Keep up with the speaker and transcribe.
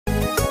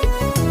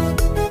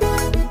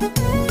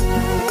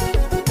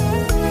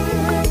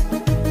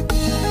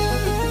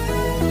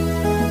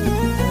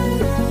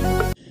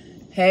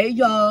Hey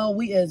y'all,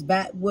 we is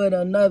back with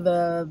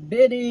another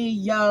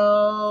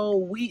video.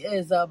 We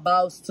is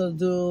about to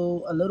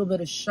do a little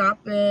bit of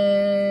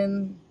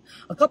shopping,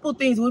 a couple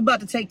things. We about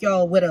to take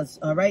y'all with us,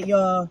 all right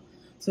y'all?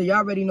 So y'all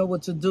already know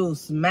what to do.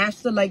 Smash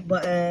the like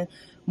button.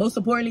 Most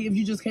importantly, if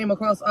you just came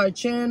across our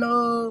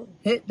channel,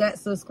 hit that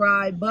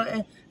subscribe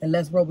button, and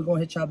let's roll. We're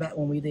gonna hit y'all back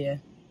when we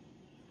there.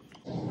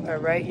 All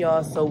right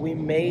y'all, so we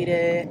made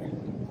it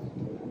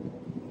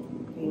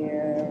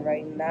here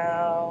right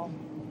now.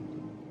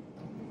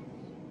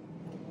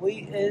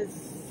 We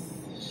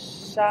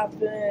is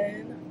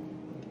shopping.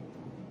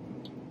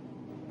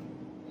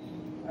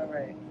 All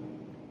right.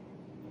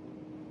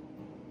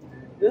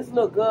 This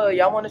look good.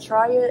 Y'all want to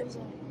try it?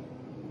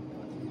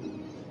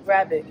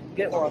 Grab it.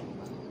 Get one.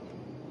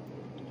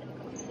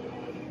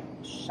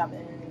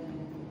 Shopping.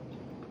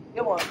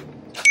 Get one.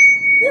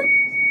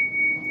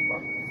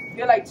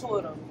 Get like 2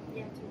 of them.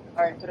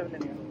 All right, put them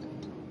in there.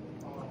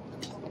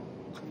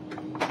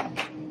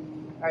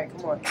 All right,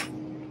 come on.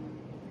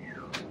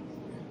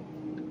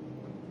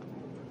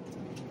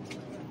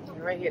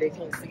 Right here, they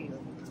can't see you.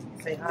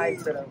 Say hi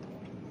to them.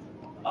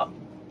 Oh.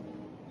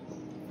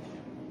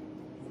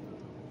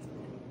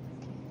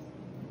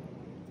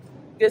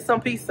 Get some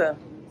pizza.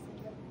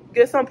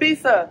 Get some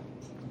pizza.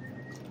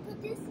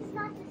 But this is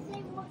not the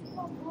same one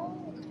from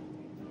home.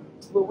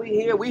 But we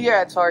here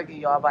at Target,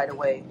 y'all, by the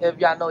way. If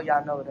y'all know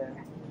that.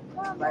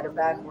 Mom, By the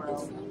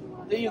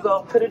background. There you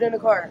go. Put it in the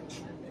cart.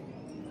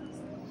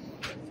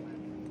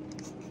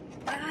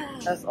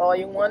 That's all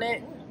you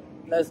wanted?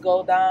 Let's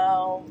go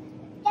down.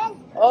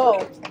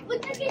 Oh.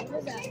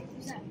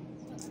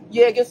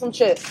 Yeah, get some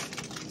chips.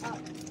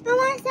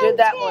 Get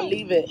that one,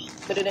 leave it.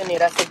 Put it in there.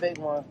 That's a big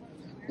one.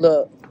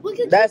 Look,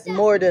 that's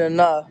more than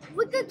enough.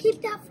 We could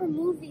keep that for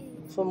movies.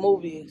 For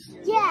movies.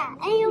 Yeah,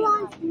 and you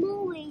want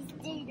movies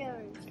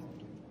theaters.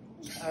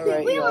 All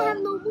right, we y'all. don't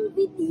have no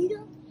movie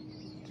theater.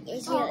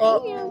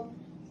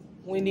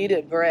 We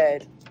needed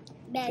bread.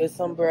 Get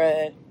some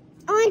bread.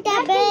 I want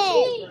that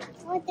bread.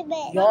 I want the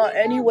bread. Y'all,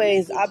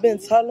 anyways, I've been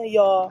telling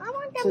y'all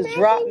to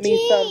drop me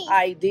some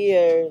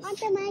ideas. I want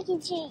the mac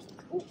and cheese.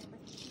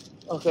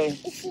 Okay.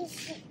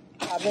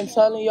 I've been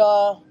telling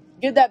y'all,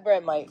 get that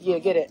bread, Mike. Yeah,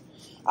 get it.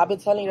 I've been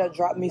telling you to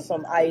drop me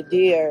some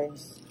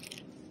ideas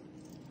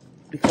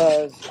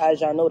because, as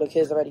y'all know, the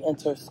kids already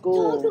enter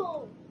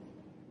school.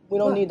 We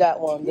don't need that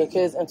one. The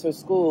kids enter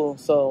school,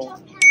 so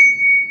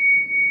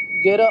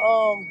get a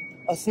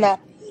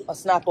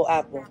Snapple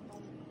apple.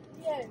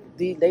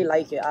 They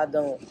like it. I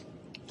don't.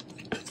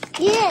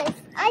 Yes,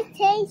 I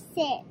taste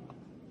it.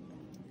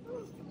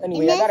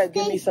 Anyway, y'all gotta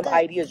give me some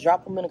ideas.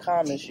 Drop them in the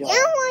comments, y'all. I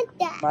want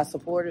that. My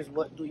supporters,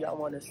 what do y'all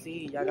want to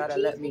see? Y'all gotta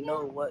let me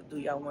know. What do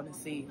y'all want to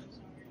see?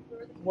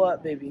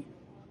 What, baby?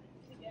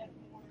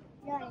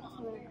 I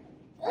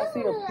see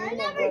a peanut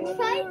never butter.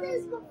 tried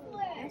this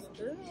before.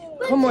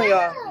 Come on,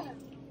 y'all.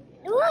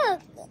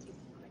 Look.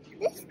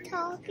 This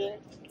talking.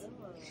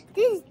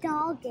 This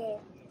doggy.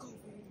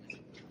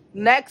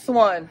 Next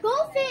one.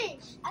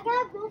 Goldfish. I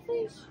got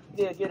goldfish.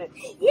 Yeah, get it.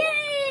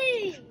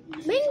 Yay!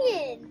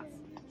 Minions.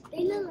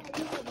 They look like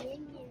little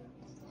minions.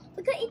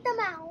 We could eat them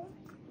out.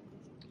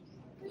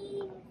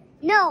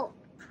 No.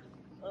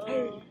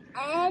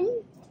 And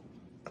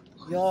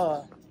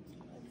Y'all.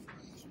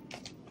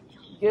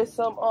 Get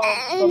some of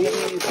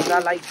these, because I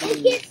like let's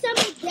these. get some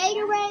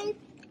Gatorade.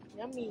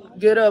 Yummy.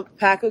 Get a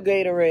pack of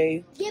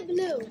Gatorade. Get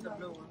blue.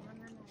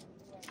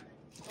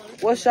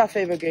 What's your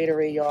favorite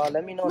Gatorade, y'all?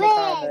 Let me know in the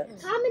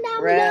comments. Comment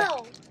down Red.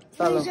 below.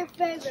 Tell What is them. your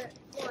favorite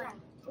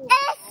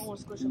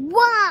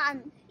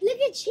one? Look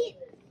at cheese.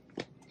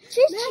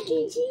 Mac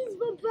and cheese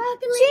with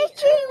broccoli.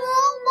 Chichi,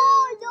 one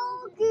more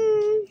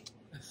doggy.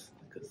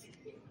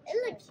 It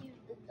looks cute,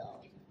 the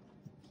dog.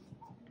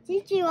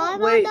 Chichi, one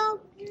more Wait. dog.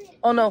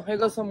 Oh no, here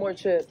goes some more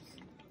chips.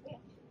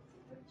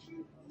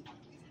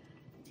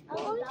 I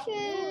want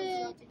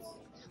chips.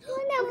 I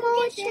want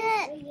more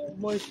chips.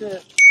 More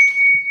chips.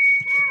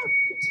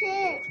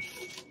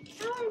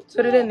 Chips.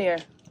 Put it in there.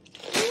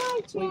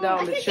 We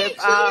down the chip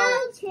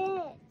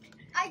aisle.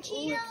 Our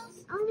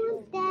Cheetos. I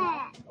want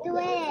that. The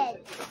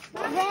red. The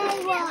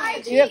red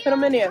one. Yeah, put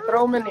them in there.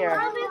 Throw them in there. Look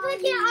at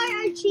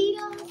our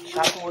Cheetos.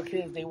 Shopping with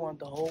kids, they want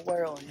the whole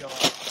world, y'all.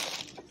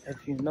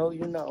 If you know,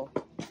 you know.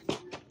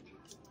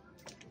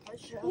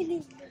 This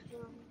is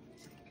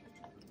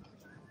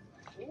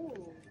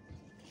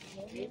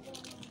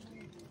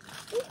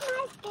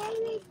my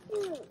favorite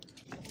too.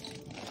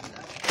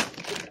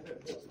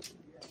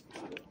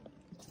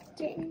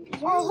 A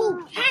whole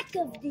pack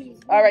of these.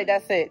 All right,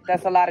 that's it.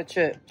 That's a lot of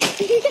chips.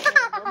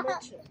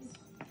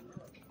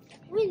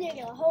 We need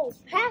a whole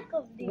pack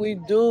of these. We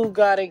do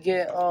gotta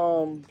get Pack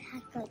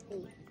of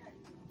these.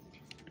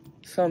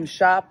 some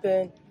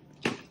shopping.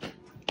 They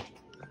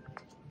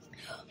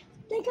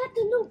got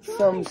the new price.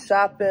 Some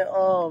shopping.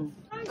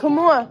 Come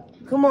on.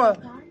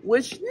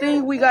 Which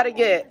thing we gotta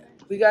get?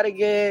 We gotta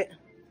get.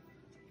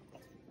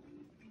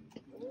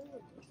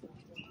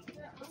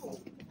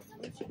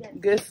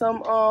 Get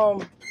some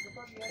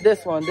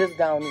this one, this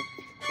downy.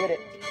 Get it.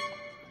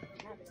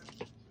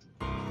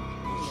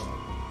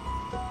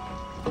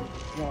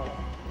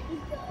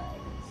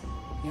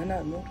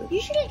 not noticing?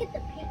 You should get the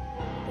pink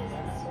one.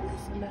 Y'all not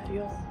noticing that,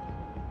 yo?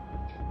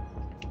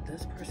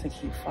 This person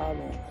keep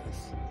following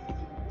us.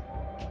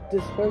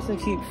 This person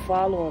keep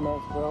following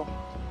us, bro.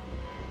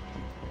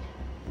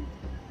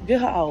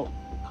 Get her out.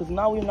 Because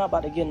now we're not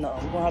about to get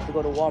nothing. We're going to have to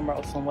go to Walmart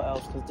or somewhere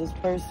else. Because this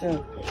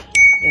person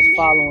is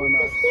following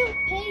us.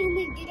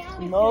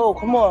 No,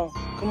 come on.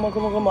 Come on,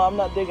 come on, come on. I'm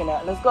not digging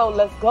that. Let's go,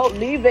 let's go.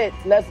 Leave it.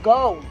 Let's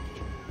go.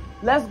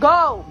 Let's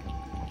go.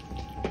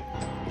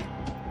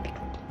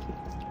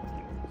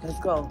 Let's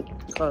go.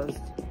 Because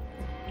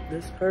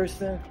this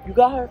person, you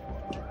got her?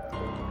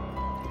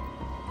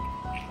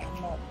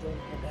 I'm not dealing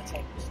with that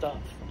type of stuff.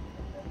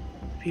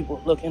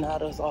 People looking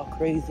at us all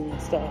crazy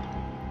and stuff.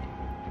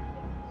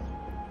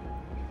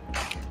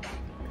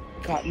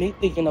 Got me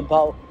thinking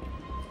about,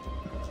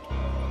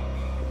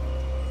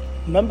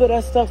 remember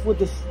that stuff with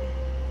this,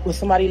 when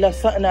somebody left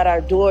something at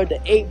our door, the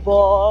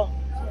 8-ball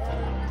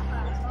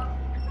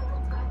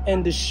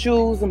and the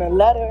shoes and the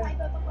letter?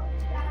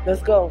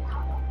 Let's go.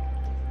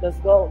 Let's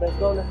go, let's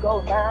go, let's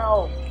go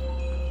now.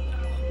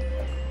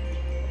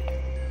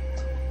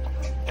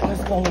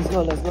 Let's go, let's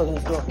go, let's go,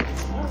 let's go.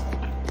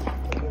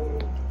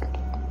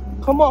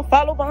 Come on,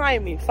 follow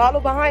behind me. Follow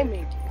behind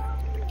me.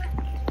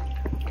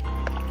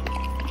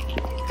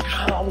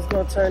 I was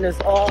gonna turn this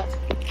off.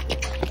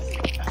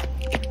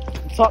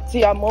 Talk to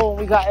y'all more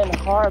when we got in the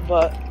car,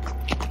 but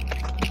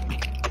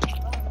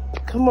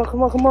come on,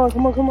 come on, come on,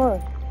 come on, come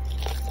on.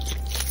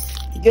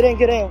 Get in,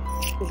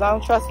 because I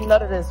don't trust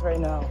none of this right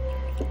now.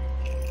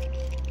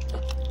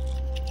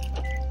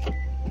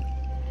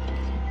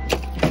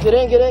 Get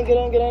in, get in, get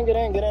in, get in, get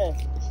in, get in.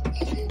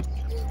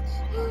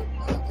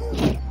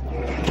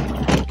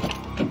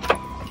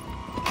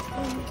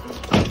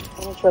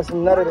 I don't trust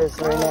none of this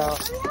right now.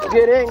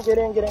 Get in, get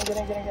in, get in, get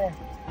in, get in, get in.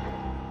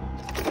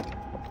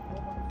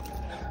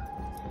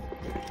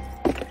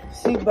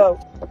 Seatbelt.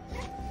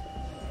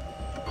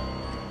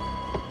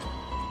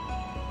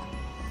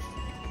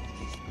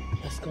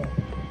 Let's go.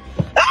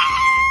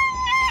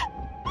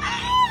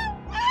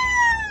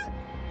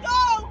 Yo!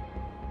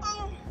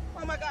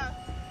 Oh my God.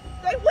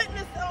 They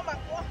witnessed. Oh my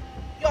God.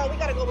 Yo, we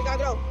gotta go, we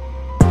gotta go.